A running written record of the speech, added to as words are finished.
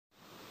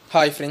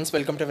Hi friends,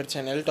 welcome to our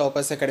channel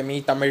Toppers Academy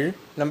Tamil.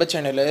 நம்ம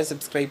சேனலை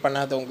subscribe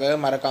பண்ணாதவங்க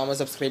மறக்காமல்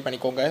சப்ஸ்கிரைப்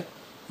பண்ணிக்கோங்க.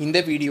 இந்த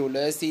வீடியோவில்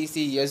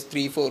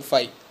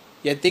CCS354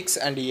 Ethics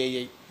and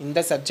AI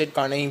இந்த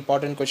சப்ஜெக்ட்கான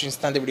இம்பார்ட்டன்ட் கொஷின்ஸ்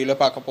தான் இந்த வீடியோவில்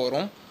பார்க்க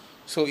போகிறோம்.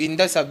 ஸோ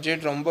இந்த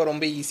சப்ஜெக்ட்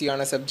ரொம்ப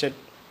ஈஸியான சப்ஜெக்ட்.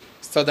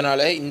 ஸோ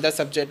அதனால் இந்த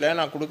சப்ஜெக்டில்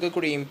நான்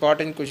கொடுக்கக்கூடிய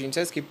இம்பார்ட்டன்ட்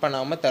கொஷின்ஸை ஸ்கிப்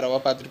பண்ணாமல்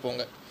தரவாக பார்த்துட்டு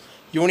போங்க.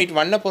 யூனிட்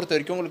 1 பொறுத்த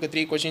வரைக்கும் உங்களுக்கு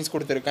 3 கொஷின்ஸ்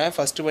கொடுத்துருக்கேன்.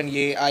 First one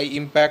AI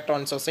impact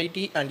on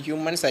society and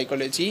human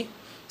psychology.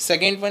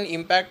 Second one,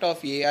 impact of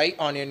AI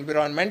on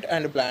environment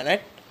and planet.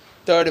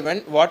 Third one,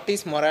 what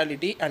is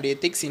morality and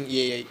ethics in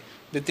AI.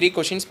 The 3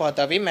 questions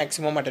பார்த்தாவே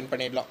maximum attend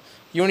பண்ணிடலாம்.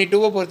 Unit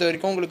 2 பொறுத்த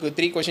வரைக்கும் உங்களுக்கு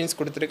 3 questions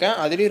கொடுத்துருக்கேன்.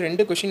 அதுலேயும்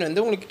 2 question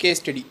வந்து உங்களுக்கு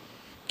case study.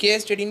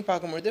 Case ஸ்டடின்னு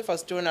பார்க்கும்பொழுது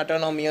first one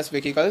அட்டானமியஸ்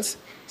vehicles,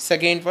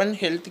 second one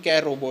health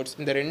care robots.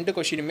 இந்த 2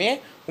 கொஷினுமே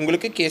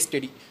உங்களுக்கு கேஸ்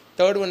ஸ்டடி.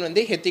 தேர்ட் ஒன்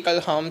வந்து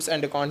ethical harms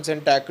and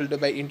consent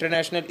டேக்கிள்டு by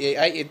international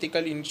AI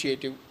ethical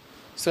initiative.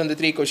 So இந்த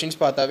 3 கொஷின்ஸ்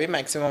பார்த்தாவே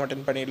மேக்ஸிமம்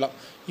அட்டென்ட் பண்ணிடலாம்.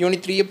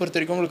 யூனிட் 3 பொறுத்த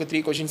வரைக்கும் உங்களுக்கு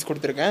 3 கொஷின்ஸ்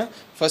கொடுத்துருக்கேன்.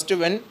 First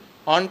one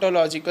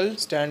ontological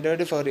standard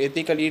for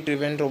ethically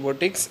driven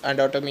robotics and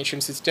automation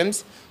systems.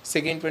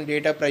 Second one,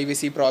 data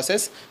privacy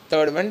process.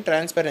 Third one,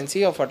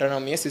 transparency of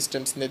autonomous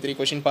systems. இந்த 3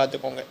 question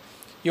பார்த்துக்கோங்க.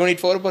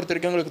 Unit 4 பொறுத்த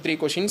வரைக்கும் உங்களுக்கு 3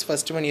 questions.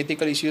 First one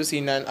ethical issues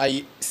in an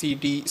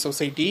ICT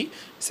society.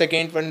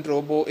 Second one,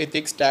 robo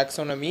ethics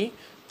taxonomy.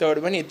 Third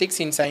one, ethics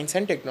in science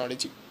and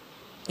technology.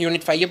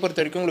 Unit 5 பொறுத்த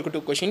வரைக்கும் உங்களுக்கு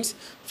 2 questions.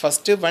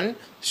 First one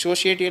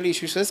social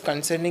issues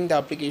concerning the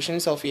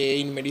applications of AI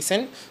in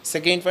medicine.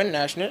 Second one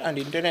national and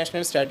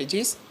international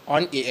strategies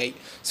on AI.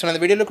 So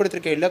அந்த வீடியோவில்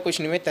கொடுத்துருக்க எல்லா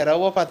கொஷினுமே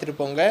தரவாக பார்த்துட்டு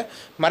போங்க.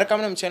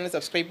 மறக்காமல் நம்ம சேனலை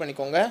சப்ஸ்கிரைப்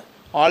பண்ணிக்கோங்க.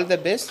 All the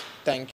best. தேங்க்யூ.